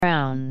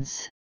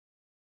tones.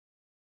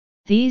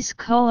 These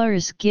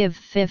colors give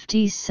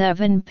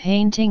 57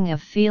 painting a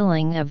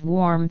feeling of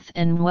warmth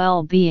and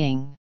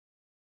well-being.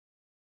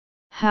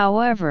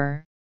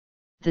 However,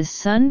 the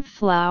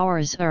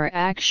sunflowers are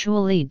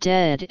actually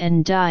dead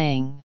and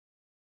dying.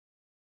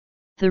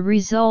 The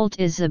result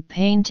is a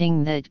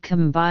painting that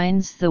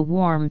combines the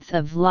warmth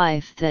of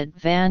life that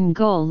Van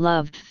Gogh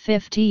loved.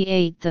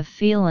 58 The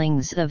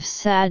feelings of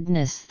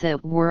sadness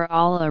that were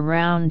all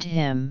around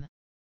him.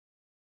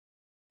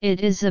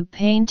 It is a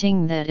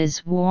painting that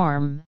is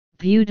warm,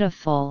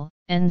 beautiful,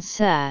 and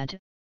sad,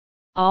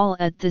 all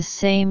at the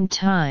same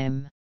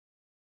time.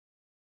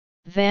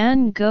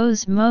 Van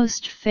Gogh's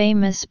most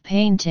famous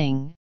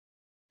painting,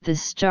 The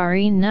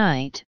Starry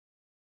Night,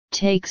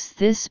 takes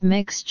this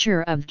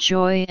mixture of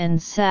joy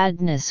and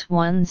sadness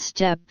one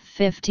step.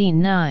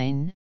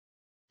 59,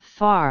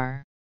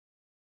 far.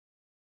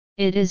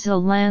 It is a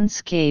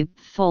landscape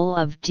full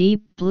of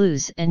deep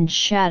blues and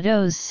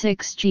shadows.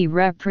 60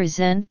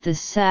 represent the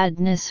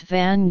sadness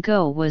Van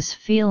Gogh was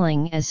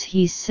feeling as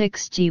he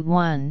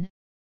 61,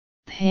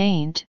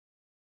 paint,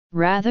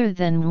 rather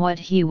than what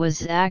he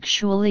was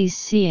actually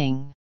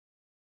seeing.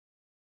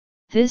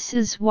 This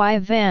is why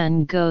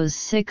Van Gogh's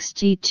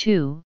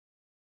 62,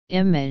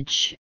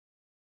 image,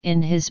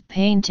 in his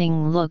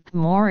painting look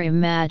more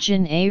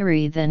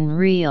imaginary than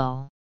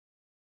real.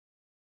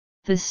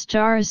 The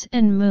stars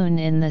and moon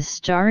in The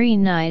Starry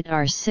Night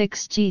are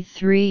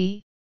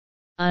 63,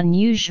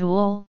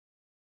 unusual,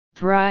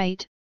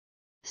 bright.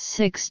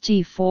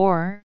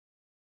 64,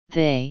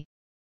 they,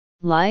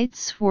 light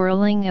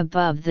swirling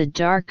above the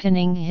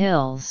darkening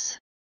hills.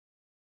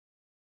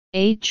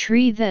 A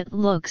tree that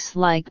looks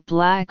like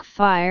black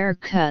fire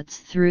cuts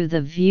through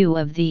the view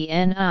of the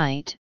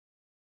night.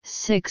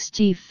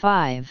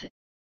 65,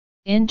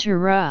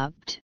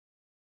 interrupt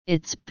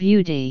its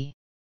beauty.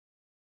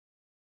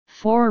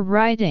 For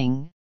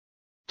writing,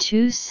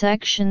 2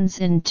 sections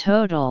in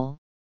total,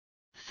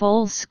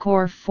 full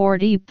score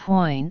 40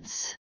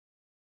 points.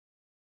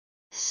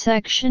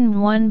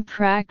 Section 1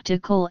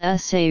 Practical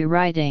Essay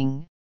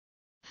Writing,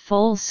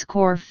 full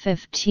score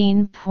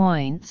 15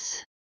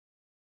 points.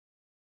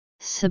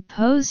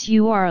 Suppose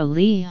you are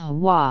Li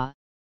Hua,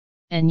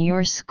 and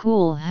your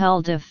school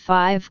held a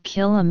 5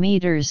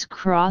 km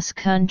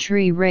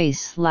cross-country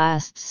race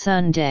last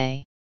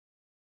Sunday.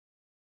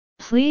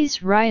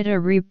 Please write a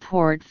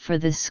report for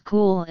the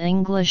school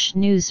English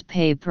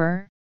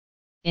newspaper,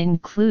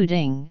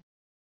 including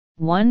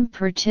 1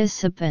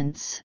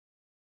 participants,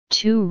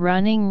 2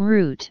 running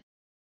route,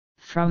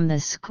 from the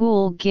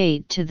school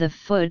gate to the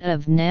foot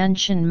of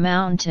Nanshan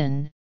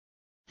Mountain,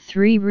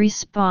 3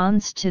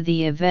 response to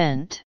the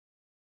event.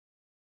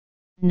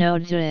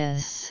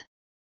 Notice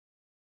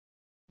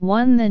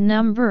 1. The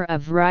number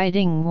of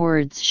writing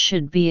words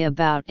should be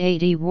about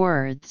 80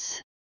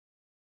 words.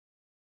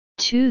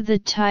 2. The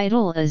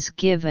title is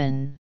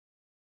given.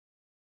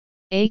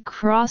 A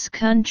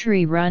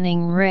cross-country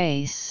running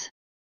race.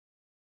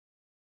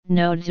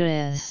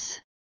 Notice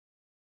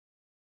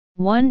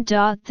 1.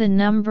 The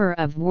number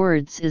of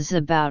words is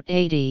about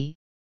 80.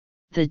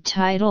 The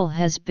title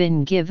has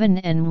been given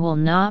and will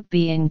not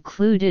be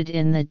included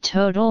in the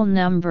total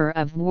number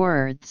of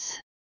words.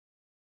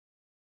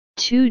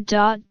 2.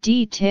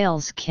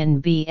 Details can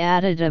be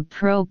added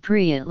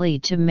appropriately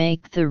to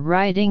make the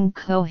writing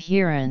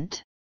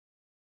coherent.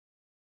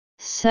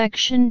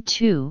 Section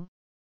 2,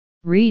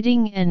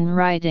 Reading and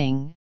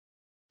Writing,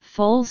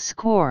 full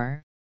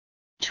score,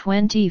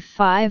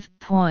 25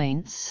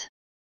 points.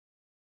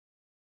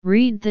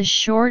 Read the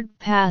short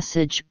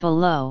passage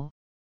below,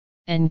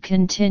 and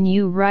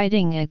continue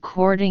writing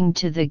according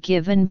to the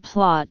given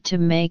plot to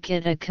make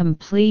it a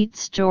complete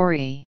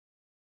story.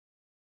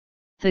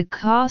 The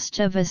Cost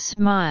of a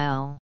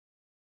Smile.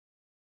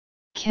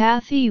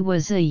 Kathy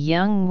was a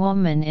young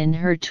woman in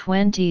her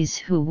 20s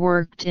who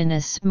worked in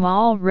a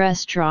small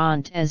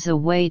restaurant as a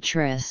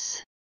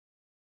waitress.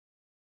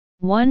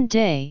 One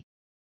day,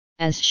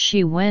 as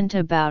she went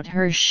about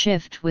her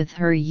shift with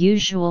her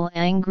usual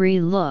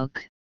angry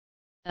look,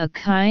 a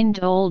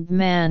kind old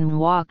man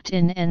walked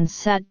in and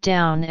sat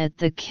down at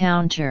the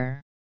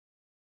counter.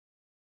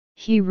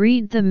 He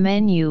read the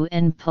menu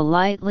and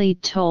politely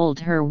told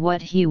her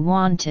what he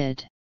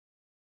wanted.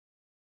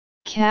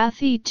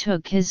 Kathy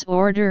took his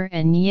order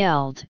and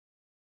yelled,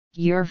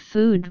 "Your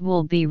food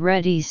will be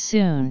ready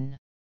soon."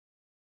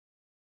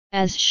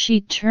 As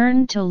she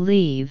turned to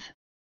leave,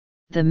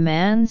 the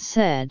man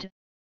said,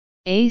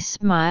 "A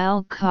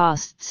smile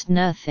costs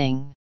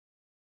nothing."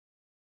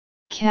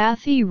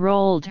 Kathy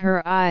rolled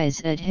her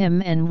eyes at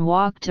him and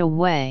walked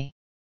away.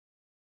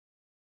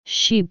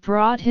 She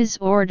brought his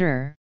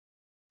order,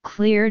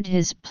 cleared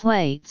his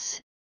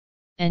plates,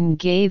 and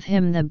gave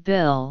him the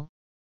bill,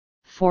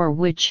 for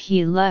which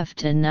he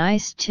left a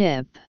nice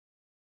tip.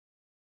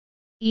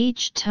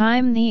 Each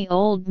time the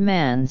old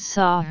man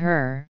saw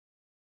her,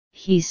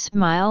 he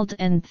smiled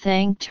and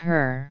thanked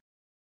her.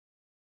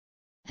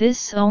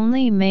 This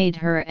only made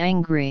her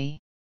angry.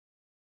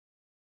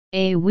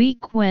 A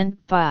week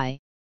went by,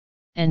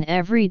 and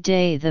every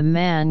day the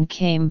man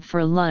came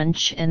for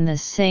lunch and the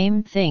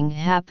same thing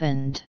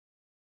happened.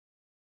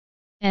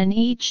 And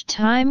each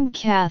time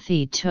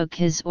Kathy took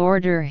his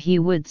order he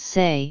would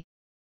say,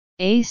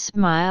 "A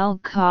smile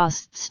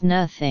costs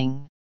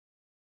nothing."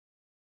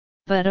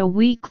 But a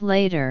week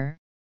later,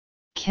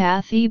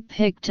 Kathy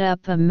picked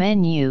up a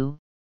menu,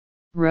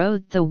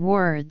 wrote the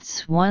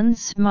words "one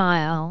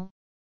smile,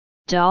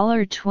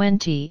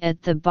 $1.20"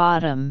 at the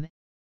bottom,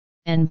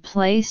 and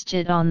placed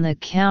it on the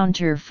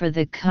counter for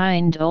the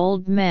kind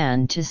old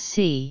man to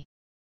see.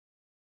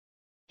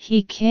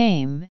 He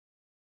came,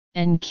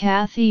 and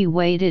Kathy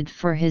waited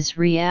for his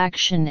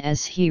reaction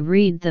as he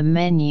read the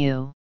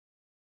menu.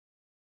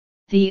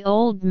 The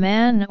old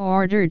man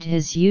ordered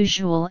his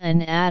usual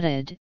and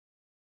added,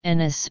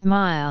 "And a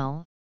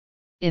smile,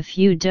 if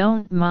you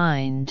don't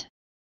mind."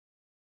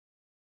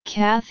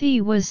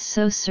 Kathy was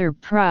so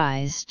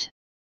surprised.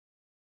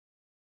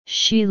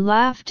 She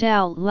laughed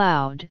out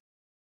loud.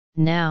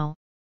 Now,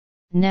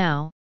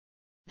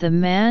 the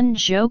man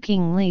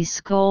jokingly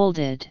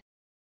scolded.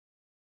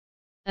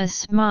 "A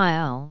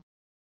smile,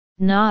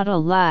 not a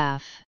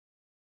laugh."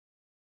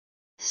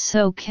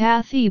 So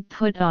Kathy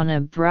put on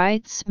a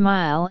bright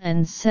smile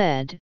and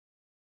said,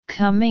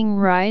 "Coming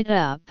right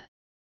up,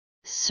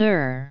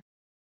 sir."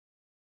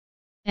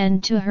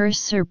 And to her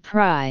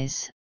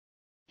surprise,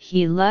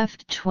 he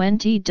left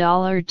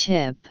 $20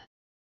 tip.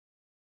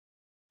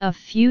 A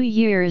few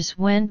years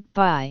went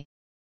by,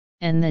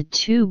 and the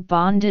two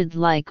bonded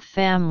like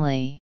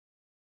family.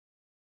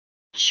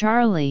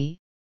 Charlie,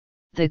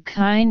 the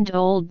kind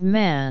old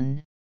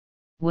man,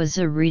 was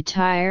a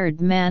retired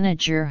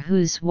manager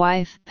whose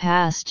wife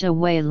passed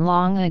away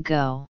long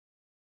ago.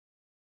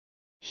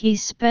 He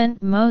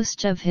spent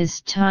most of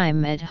his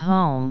time at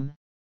home,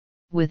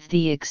 with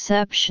the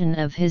exception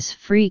of his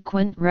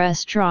frequent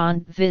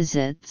restaurant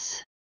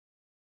visits.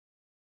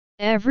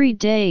 Every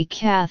day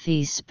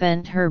Kathy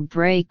spent her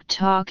break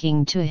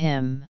talking to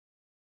him.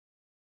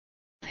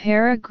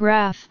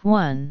 Paragraph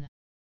 1.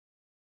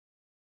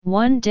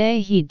 One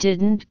day he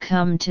didn't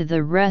come to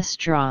the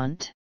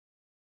restaurant.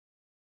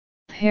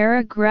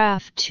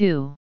 Paragraph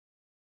 2.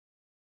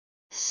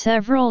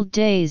 Several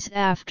days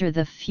after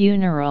the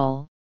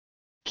funeral,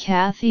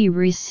 Kathy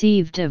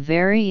received a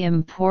very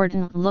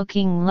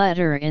important-looking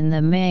letter in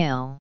the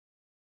mail.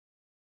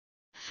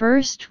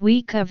 First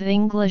week of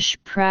English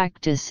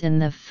practice in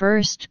the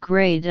first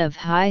grade of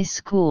high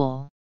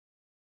school.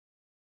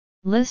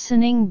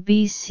 Listening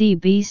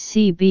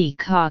BCBCB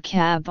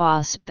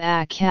Kakabos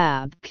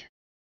Bakabk.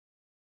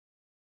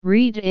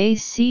 Read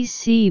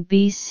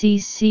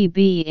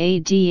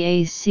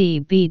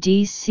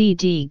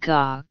ACCBCCBADACBDCD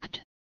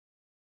Gokt.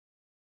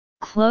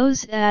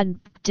 Close ad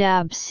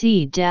dab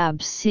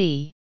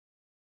C.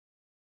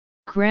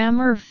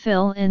 Grammar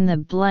fill in the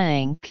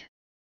blank.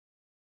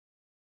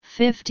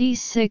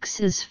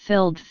 56 is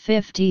filled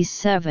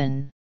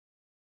 57.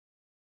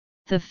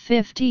 The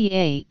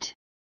 58.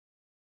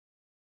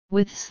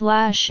 With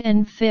slash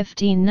and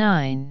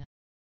 59.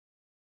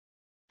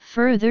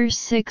 Further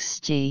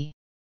 60.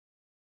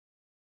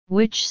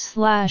 Which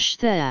slash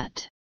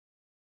that?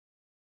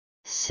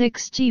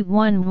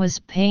 61 was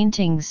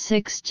painting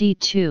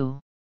 62.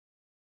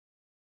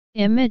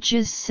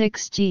 Images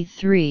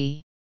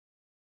 63.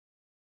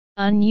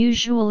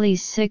 Unusually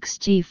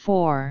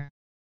 64.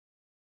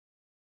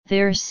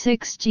 They're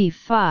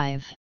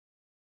 65.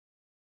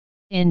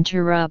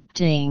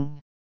 Interrupting.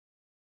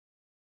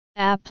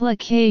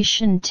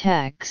 Application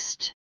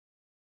text.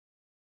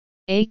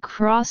 A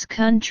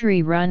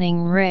cross-country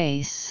running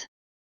race.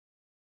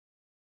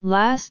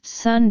 Last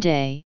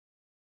Sunday,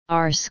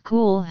 our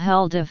school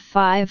held a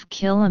 5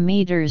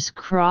 km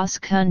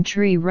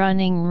cross-country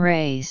running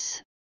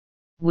race,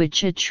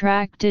 which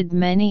attracted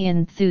many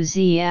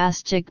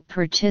enthusiastic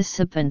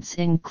participants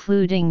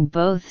including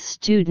both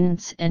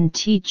students and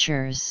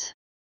teachers.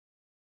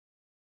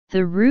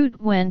 The route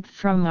went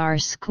from our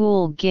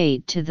school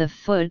gate to the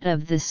foot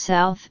of the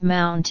South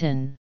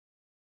Mountain.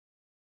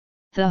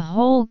 The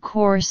whole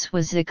course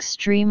was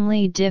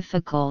extremely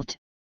difficult,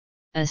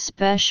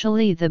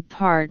 especially the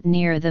part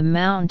near the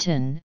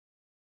mountain,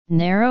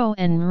 narrow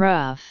and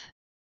rough.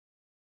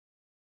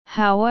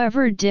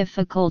 However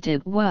difficult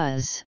it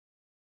was,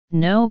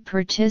 no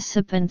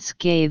participants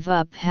gave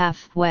up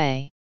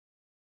halfway.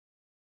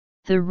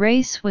 The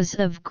race was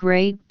of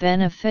great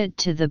benefit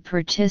to the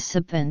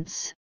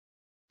participants,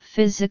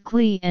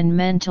 physically and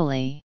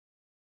mentally.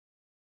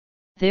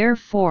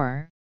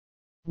 Therefore,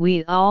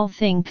 we all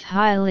think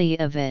highly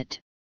of it,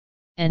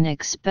 and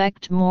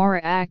expect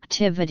more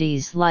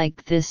activities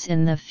like this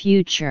in the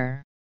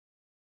future.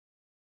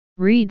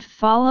 Read,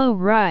 follow,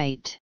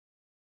 write.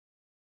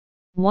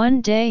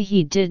 One day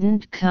he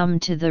didn't come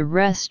to the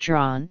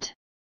restaurant.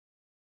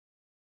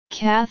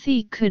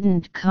 Kathy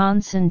couldn't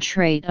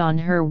concentrate on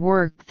her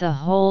work the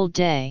whole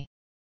day.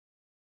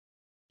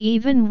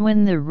 Even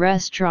when the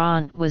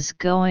restaurant was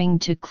going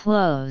to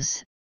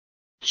close,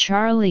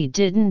 Charlie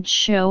didn't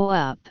show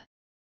up,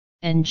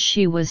 and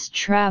she was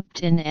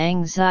trapped in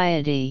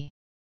anxiety.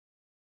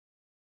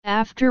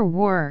 After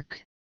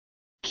work,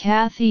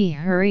 Kathy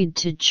hurried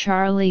to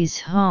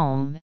Charlie's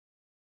home,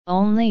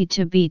 only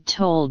to be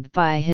told by